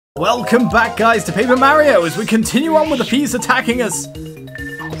Welcome back, guys, to Paper Mario as we continue on with the peas attacking us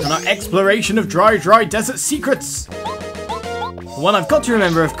on our exploration of dry desert secrets. The one I've got to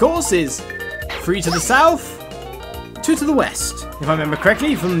remember, of course, is 3 to the south, 2 to the west, if I remember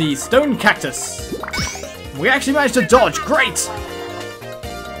correctly, from the stone cactus. We actually managed to dodge. Great!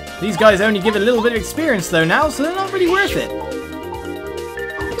 These guys only give a little bit of experience though now, so they're not really worth it.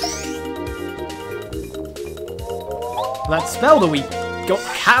 That spell that we got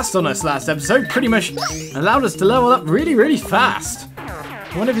cast on us last episode pretty much allowed us to level up really fast.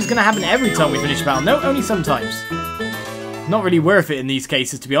 I wonder if it's going to happen every time we finish a battle. No, only sometimes. Not really worth it in these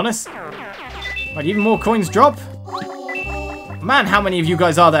cases, to be honest. Right, even more coins drop. Man, how many of you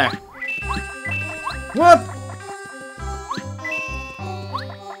guys are there? What?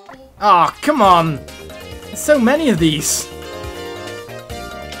 Ah, come on. There's so many of these.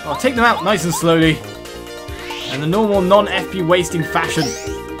 I'll take them out nice and slowly. In the normal non-FP wasting fashion.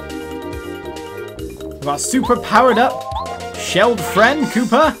 With our super powered up shelled friend,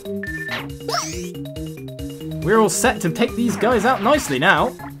 Koopa. We're all set to take these guys out nicely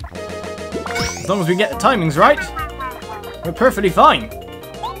now. As long as we get the timings right, we're perfectly fine.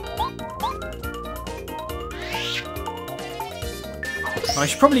 I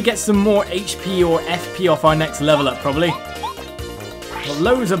should probably get some more HP or FP off our next level up, probably. Got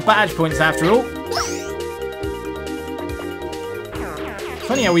loads of badge points after all.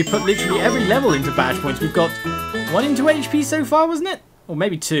 Funny how we put literally every level into badge points. We've got 1 into HP so far, wasn't it? Or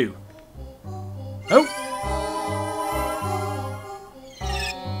maybe 2. Oh!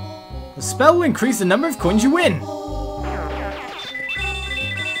 The spell will increase the number of coins you win.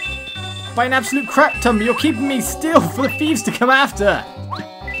 By an absolute crap ton, but you're keeping me still for the thieves to come after.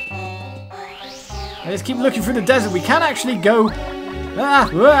 Let's keep looking through the desert. We can't actually go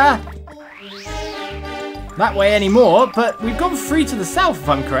that way anymore, but we've gone 3 to the south if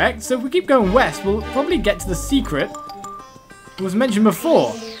I'm correct, so if we keep going west we'll probably get to the secret that was mentioned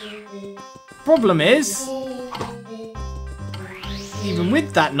before. Problem is, even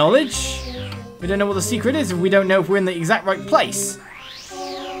with that knowledge, we don't know what the secret is if we don't know if we're in the exact right place.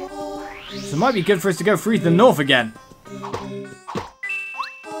 So it might be good for us to go 3 to the north again.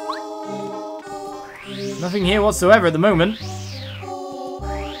 Nothing here whatsoever at the moment.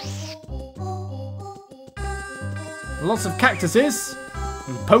 Lots of cactuses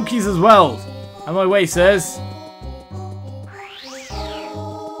and pokies as well. And my way says,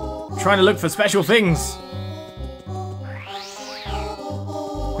 trying to look for special things.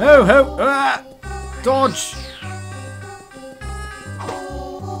 Ho ho! Dodge!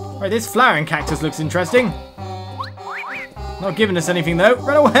 Right, this flowering cactus looks interesting. Not giving us anything though.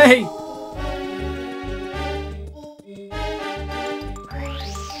 Run away!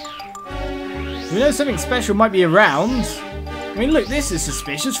 We know something special might be around. I mean, look, this is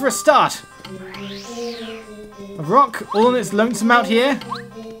suspicious for a start. A rock all on its lonesome out here.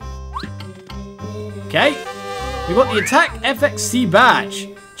 Okay. We've got the attack FXC badge.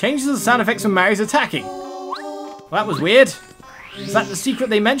 Changes the sound effects when Mario's attacking. Well, that was weird. Is that the secret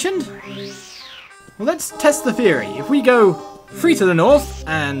they mentioned? Well, let's test the theory. If we go 3 to the north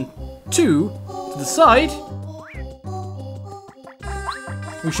and 2 to the side,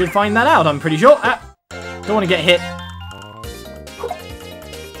 we should find that out, I'm pretty sure. Don't want to get hit.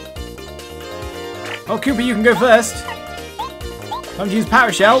 Oh, Koopa, you can go first. Time to use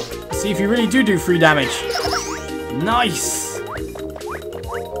Power Shell. See if you really do 3 damage. Nice!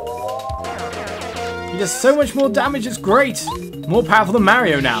 He does so much more damage, it's great. More powerful than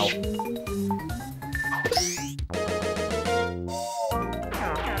Mario now.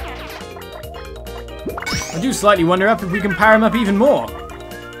 I do slightly wonder if we can power him up even more.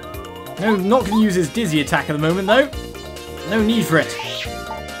 No, not going to use his dizzy attack at the moment, though. No need for it.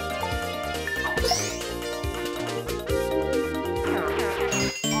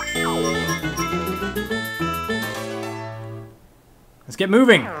 Let's get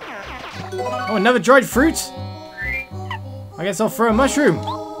moving. Oh, another dried fruit. I guess I'll throw a mushroom.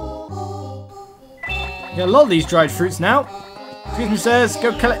 Get a lot of these dried fruits now. Excuse me, sirs.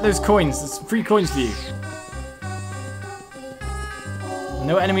 Go collect those coins. There's some free coins for you.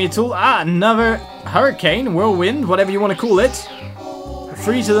 No enemy at all. Another hurricane, whirlwind, whatever you want to call it.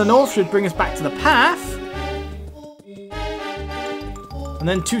 3 to the north should bring us back to the path. And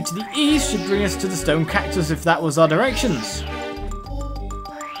then 2 to the east should bring us to the stone cactus if that was our directions.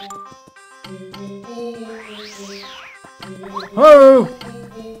 Oh!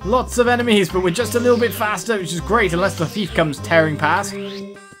 Lots of enemies, but we're just a little bit faster, which is great, unless the thief comes tearing past.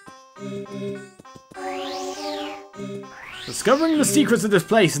 Discovering the secrets of this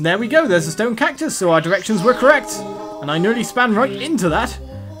place, and there we go, there's a stone cactus, so our directions were correct. And I nearly span right into that.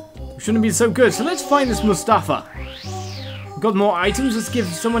 Shouldn't be so good. So let's find this Moustafa. Got more items. Let's give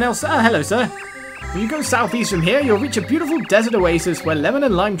someone else. Ah, hello, sir. When you go southeast from here, you'll reach a beautiful desert oasis where lemon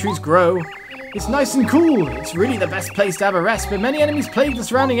and lime trees grow. It's nice and cool. It's really the best place to have a rest, but many enemies plague the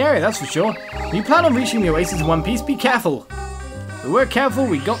surrounding area, that's for sure. When you plan on reaching the oasis in one piece, be careful. We were careful,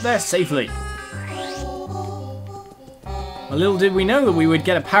 we got there safely. Well, little did we know that we would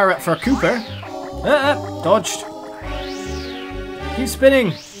get a power-up for a Cooper. Dodged. Keep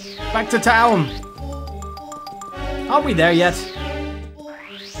spinning. Back to town. Aren't we there yet?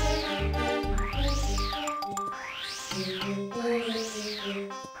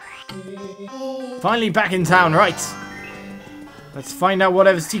 Finally back in town, right. Let's find out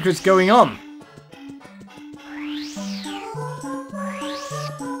whatever secret's going on.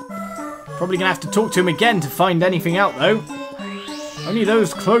 Probably gonna have to talk to him again to find anything out, though. Only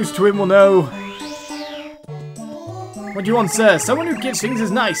those close to him will know. What do you want, sir? Someone who gives things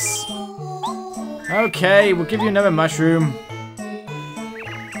is nice. Okay, we'll give you another mushroom.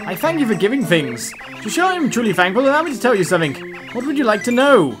 I thank you for giving things. To show I'm truly thankful, allow me to tell you something. What would you like to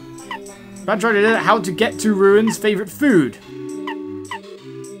know? About trying to how to get to Ruin's favorite food.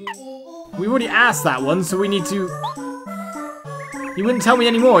 We already asked that one, so we need to... You wouldn't tell me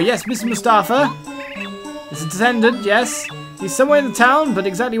anymore. Yes, Mr. Moustafa. It's a descendant, yes. He's somewhere in the town, but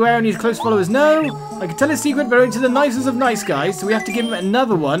exactly where only his close followers know. I can tell his secret, but only to the nicest of nice guys, so we have to give him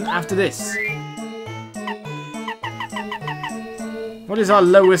another one after this. What is our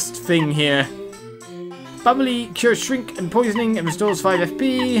lowest thing here? Bubbly cures shrink and poisoning and restores 5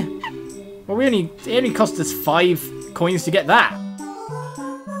 FP. Well, it only cost us 5 coins to get that.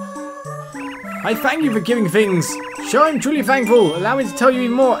 I thank you for giving things. Sure, I'm truly thankful. Allow me to tell you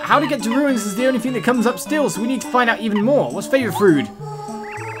even more. How to get to Ruins is the only thing that comes up still, so we need to find out even more. What's favourite food?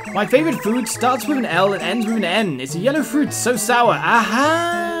 My favourite food starts with an L and ends with an N. It's a yellow fruit, so sour.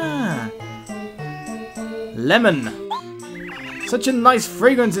 Aha! Lemon. Such a nice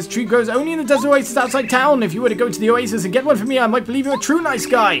fragrance. This tree grows only in the desert oasis outside town. If you were to go to the oasis and get one for me, I might believe you're a true nice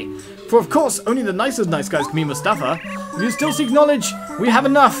guy. For of course, only the nicest nice guys can be Moustafa. If you still seek knowledge, we have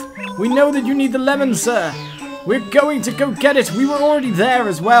enough. We know that you need the lemon, sir. We're going to go get it. We were already there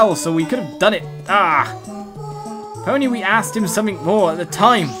as well, so we could have done it. Ah. If only we asked him something more at the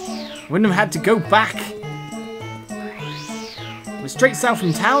time. Wouldn't have had to go back. We're straight south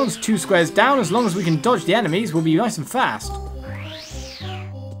from town, 2 squares down. As long as we can dodge the enemies, we'll be nice and fast.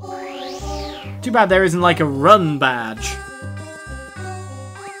 Too bad there isn't like a run badge.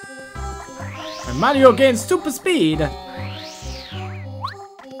 And Mario gains super speed.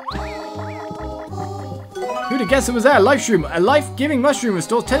 Who'd have guessed it was there? Life-shroom. A life-giving mushroom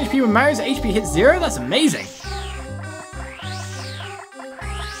restores 10 HP when Mario's HP hits 0? That's amazing.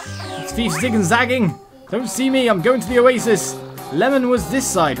 It's thief zig and zagging. Don't see me, I'm going to the oasis. Lemon was this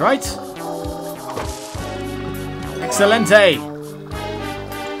side, right? Excelente.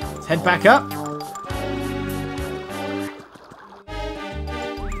 Let's head back up.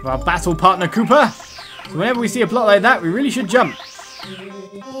 Our battle partner Koopa. So whenever we see a plot like that, we really should jump.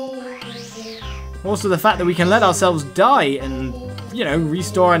 Also the fact that we can let ourselves die and, you know,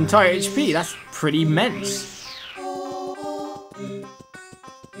 restore our entire HP. That's pretty immense.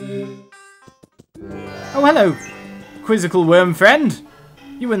 Oh, hello, quizzical worm friend.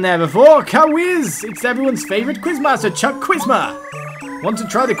 You weren't there before. Quiz! It's everyone's favourite quizmaster, Chuck Quizma. Want to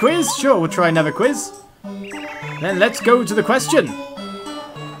try the quiz? Sure, we'll try another quiz. Then let's go to the question.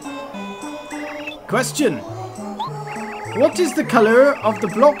 Question. What is the colour of the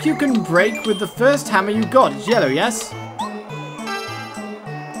block you can break with the first hammer you got? It's yellow, yes?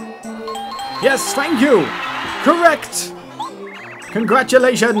 Yes, thank you. Correct.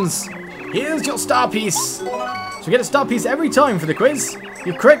 Congratulations. Here's your star piece. So you get a star piece every time for the quiz.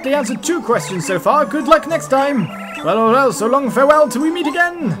 You've correctly answered 2 questions so far. Good luck next time. Well, so long farewell till we meet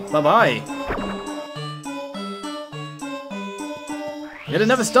again. Bye-bye. Yet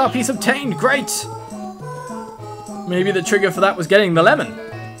another star piece obtained. Great. Maybe the trigger for that was getting the lemon.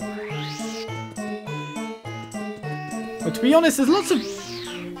 But to be honest, there's lots of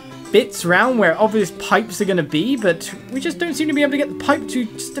bits around where obvious pipes are going to be, but we just don't seem to be able to get the pipe to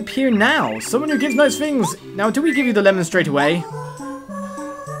just appear now. Someone who gives nice things. Now, do we give you the lemon straight away?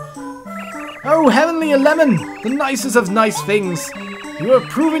 Oh, heavenly, a lemon! The nicest of nice things. You have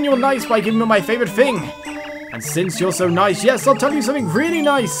proven you're nice by giving me my favourite thing. And since you're so nice, yes, I'll tell you something really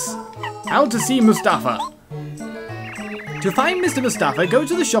nice. How to see Moustafa. To find Mr. Moustafa, go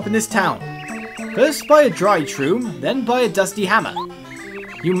to the shop in this town. First buy a dried shroom, then buy a dusty hammer.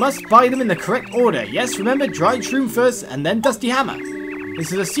 You must buy them in the correct order. Yes, remember, dried shroom first and then dusty hammer.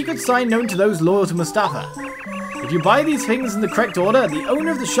 This is a secret sign known to those loyal to Moustafa. If If you buy these things in the correct order, the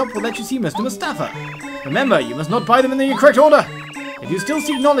owner of the shop will let you see Mr. Moustafa. Remember, you must not buy them in the correct order. If you still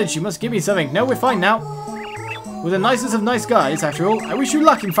seek knowledge, you must give me something. No, we're fine now. We're the nicest of nice guys, after all. I wish you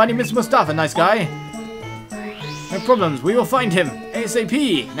luck in finding Mr. Moustafa, nice guy. No problems, we will find him.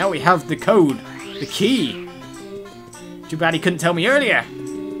 ASAP. Now we have the code. The key. Too bad he couldn't tell me earlier.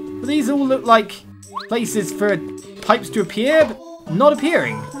 But these all look like places for pipes to appear, but not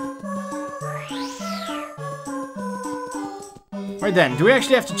appearing. Right then, do we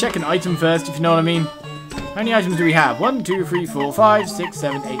actually have to check an item first, if you know what I mean? How many items do we have? 1, 2, 3, 4, 5, 6,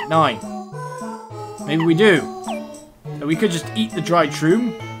 7, 8, 9. Maybe we do. So we could just eat the dried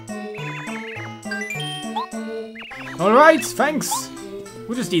shroom. Alright, thanks.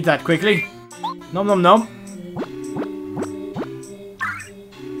 We'll just eat that quickly. Nom nom nom.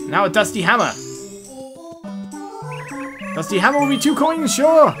 Now a dusty hammer. Dusty hammer will be 2 coins,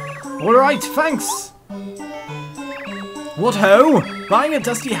 sure. Alright, thanks. What ho? Buying a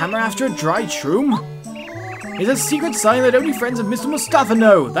dusty hammer after a dried shroom? Is a secret sign that only friends of Mr. Moustafa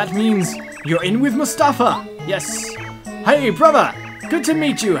know. That means you're in with Moustafa. Yes. Hey, brother. Good to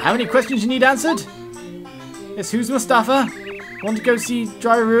meet you. Have any questions you need answered? Yes, who's Moustafa? Want to go see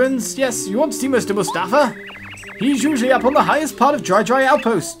Dry Ruins? Yes, you want to see Mr. Moustafa? He's usually up on the highest part of Dry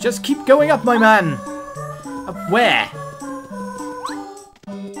Outpost. Just keep going up, my man. Up where?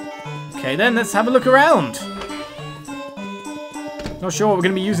 Okay then, let's have a look around. Not sure what we're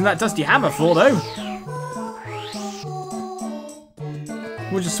going to be using that dusty hammer for, though.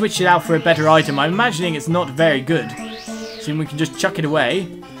 We'll just switch it out for a better item. I'm imagining it's not very good. See if we can just chuck it away.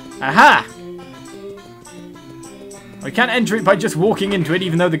 Aha! We can't enter it by just walking into it,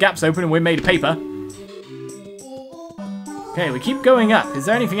 even though the gap's open and we're made of paper. Okay, we keep going up. Is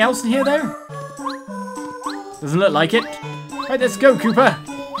there anything else in here, though? Doesn't look like it. Right, let's go, Cooper.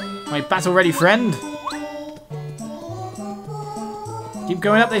 My battle-ready friend. Keep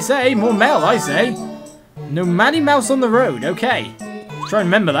going up, they say. More mail, I say. Nomadimouse on the road. Okay. Let's try and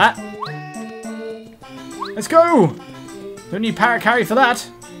remember that. Let's go! Don't need para-carry for that.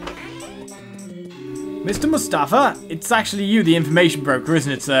 Mr. Moustafa, it's actually you, the information broker,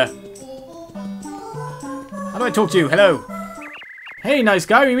 isn't it, sir? How do I talk to you? Hello. Hey, nice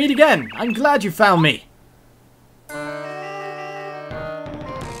guy, we meet again. I'm glad you found me.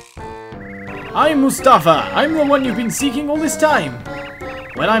 I'm Moustafa. I'm the one you've been seeking all this time.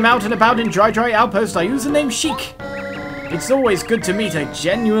 When I'm out and about in Dry Outpost, I use the name Sheik. It's always good to meet a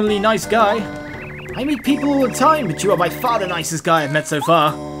genuinely nice guy. I meet people all the time, but you are by far the nicest guy I've met so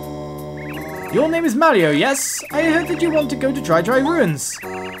far. Your name is Mario, yes? I heard that you want to go to Dry Ruins.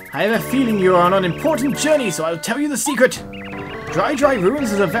 I have a feeling you are on an important journey, so I'll tell you the secret. Dry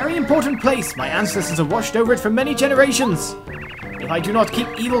Ruins is a very important place. My ancestors have watched over it for many generations. If I do not keep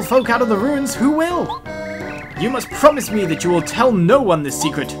evil folk out of the ruins, who will? You must promise me that you will tell no one this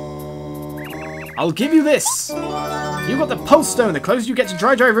secret. I'll give you this. You've got the pulse stone. The closer you get to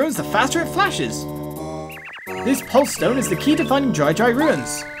Dry Ruins, the faster it flashes. This pulse stone is the key to finding Dry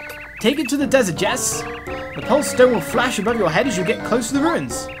Ruins. Take it to the desert, Jess. The pulse stone will flash above your head as you get close to the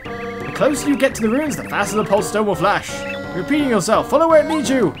ruins. The closer you get to the ruins, the faster the pulse stone will flash. Repeating yourself, follow where it leads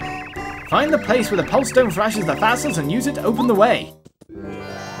you. Find the place where the pulse stone flashes the fastest and use it to open the way.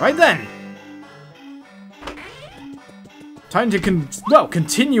 Right then. Time to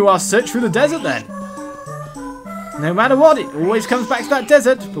continue our search through the desert then. No matter what, it always comes back to that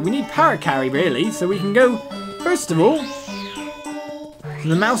desert, but we need para-carry really, so we can go, first of all, to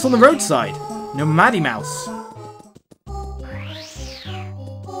the mouse on the roadside. Nomadimouse.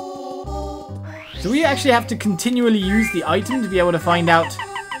 So we actually have to continually use the item to be able to find out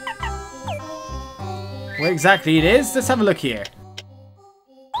where exactly it is. Let's have a look here.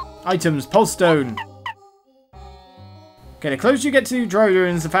 Items, pulse stone. Okay, the closer you get to Dry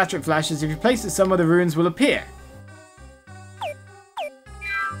Ruins, the faster it flashes. If you place it somewhere, the ruins will appear.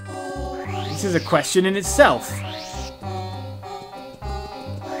 This is a question in itself.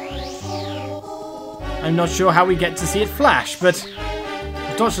 I'm not sure how we get to see it flash, but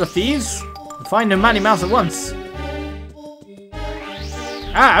we'll dodge the thieves and find Nomadimouse at once.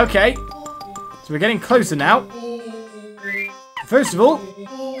 Ah, okay. So we're getting closer now. First of all,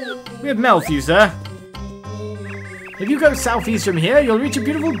 we have mail for you, sir. If you go southeast from here, you'll reach a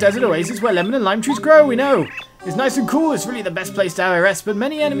beautiful desert oasis where lemon and lime trees grow, we know. It's nice and cool, it's really the best place to have a rest, but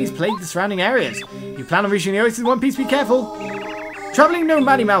many enemies plague the surrounding areas. If you plan on reaching the oasis in one piece, be careful. Traveling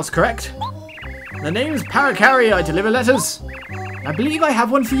Nomadimouse, correct? The name is Para-Carry, I deliver letters. I believe I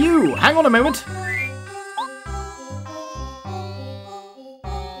have one for you. Hang on a moment.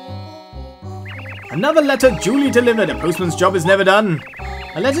 Another letter duly delivered. A postman's job is never done.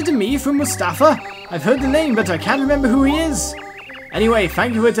 A letter to me from Moustafa? I've heard the name, but I can't remember who he is. Anyway,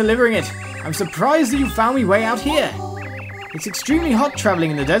 thank you for delivering it. I'm surprised that you found me way out here. It's extremely hot traveling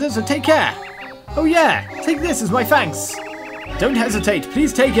in the desert, so take care. Oh yeah, take this as my thanks. Don't hesitate,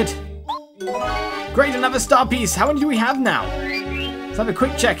 please take it. Great, another star piece. How many do we have now? Let's have a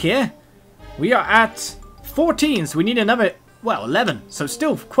quick check here. We are at 14, so we need another, well, 11. So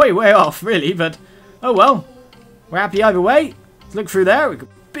still quite way off, really, but oh well. We're happy either way. Let's look through there. We've got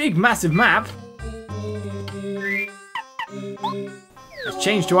a big, massive map. Let's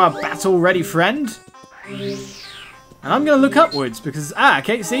change to our battle-ready friend. And I'm going to look upwards because,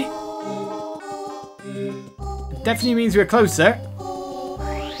 okay, see? It definitely means we're closer.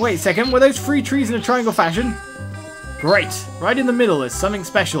 Wait a second, were those 3 trees in a triangle fashion? Great, right in the middle is something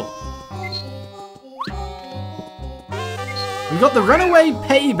special. We've got the runaway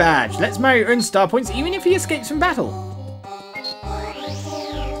pay badge. Let's Mario earn star points even if he escapes from battle.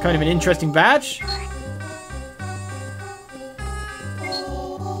 It's kind of an interesting badge.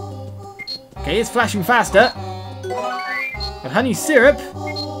 Okay, it's flashing faster. But honey syrup.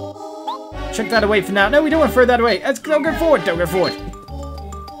 Chuck that away for now. No, we don't want to throw that away. Let's don't go forward. Don't go forward.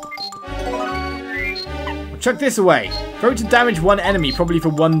 We'll chuck this away. Throw it to damage one enemy, probably for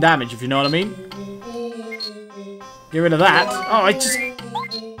 1 damage, if you know what I mean. Get rid of that. Oh, I just...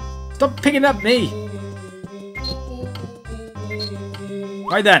 Stop picking up me.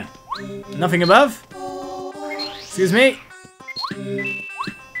 Right then. Nothing above. Excuse me.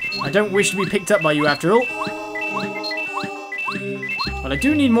 I don't wish to be picked up by you after all. But I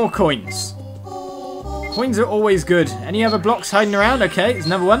do need more coins. Coins are always good. Any other blocks hiding around? Okay, there's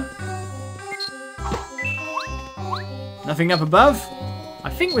another one. Nothing up above. I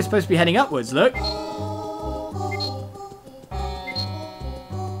think we're supposed to be heading upwards, look.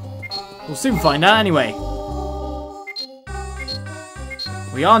 We'll soon find out anyway.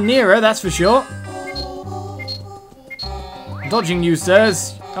 We are nearer, that's for sure. Dodging you,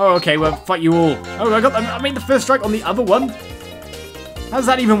 sirs. Oh, okay, we'll fight you all. Oh, I made the first strike on the other one. How does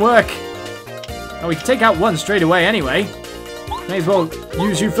that even work? Oh, we can take out one straight away anyway. May as well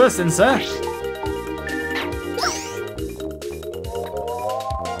use you first then, sir.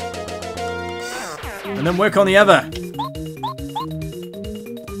 And then work on the other.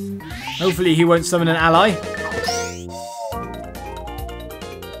 Hopefully he won't summon an ally.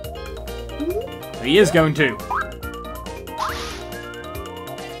 But he is going to.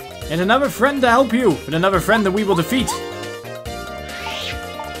 And another friend to help you. And another friend that we will defeat.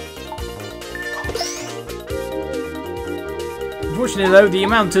 Unfortunately though, the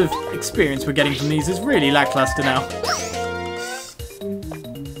amount of experience we're getting from these is really lackluster now.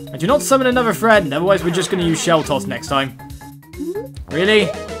 I do not summon another friend, otherwise we're just going to use Shell Toss next time. Really?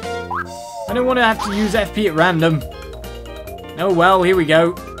 I don't want to have to use FP at random. Oh well, here we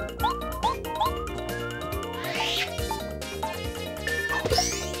go.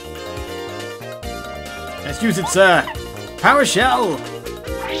 Let's use it, sir. Power Shell!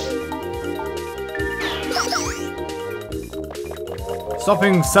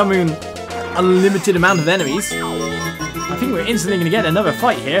 Stopping summoning unlimited amount of enemies. I think we're instantly going to get another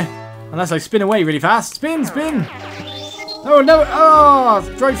fight here. Unless I spin away really fast. Spin, spin! Oh no!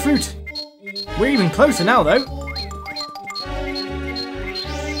 Oh, dried fruit! We're even closer now though.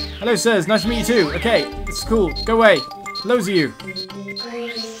 Hello sirs, nice to meet you too. Okay, this is cool. Go away. Loads of you.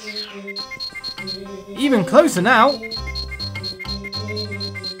 Even closer now.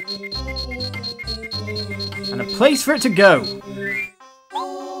 And a place for it to go.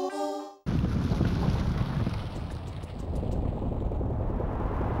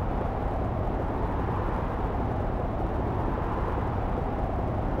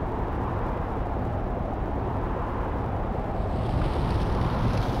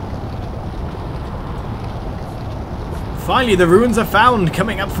 Finally, the ruins are found,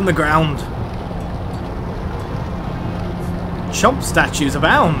 coming up from the ground. Chomp statues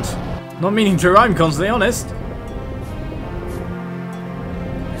abound. Not meaning to rhyme, constantly honest.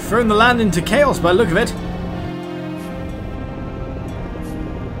 Thrown the land into chaos by the look of it.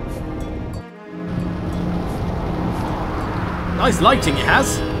 Nice lighting it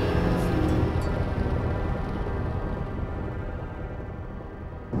has.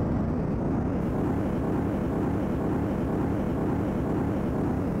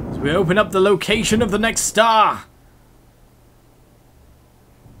 We open up the location of the next star.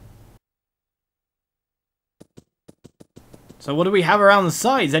 So what do we have around the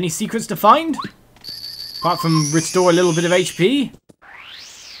sides? Any secrets to find? Apart from restore a little bit of HP?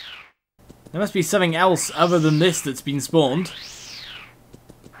 There must be something else other than this that's been spawned.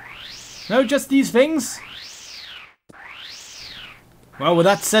 No, just these things? Well, with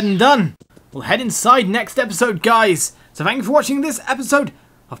that said and done, We'll head inside next episode, guys. So thank you for watching this episode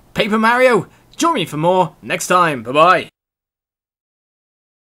of Paper Mario. Join me for more next time. Bye-bye.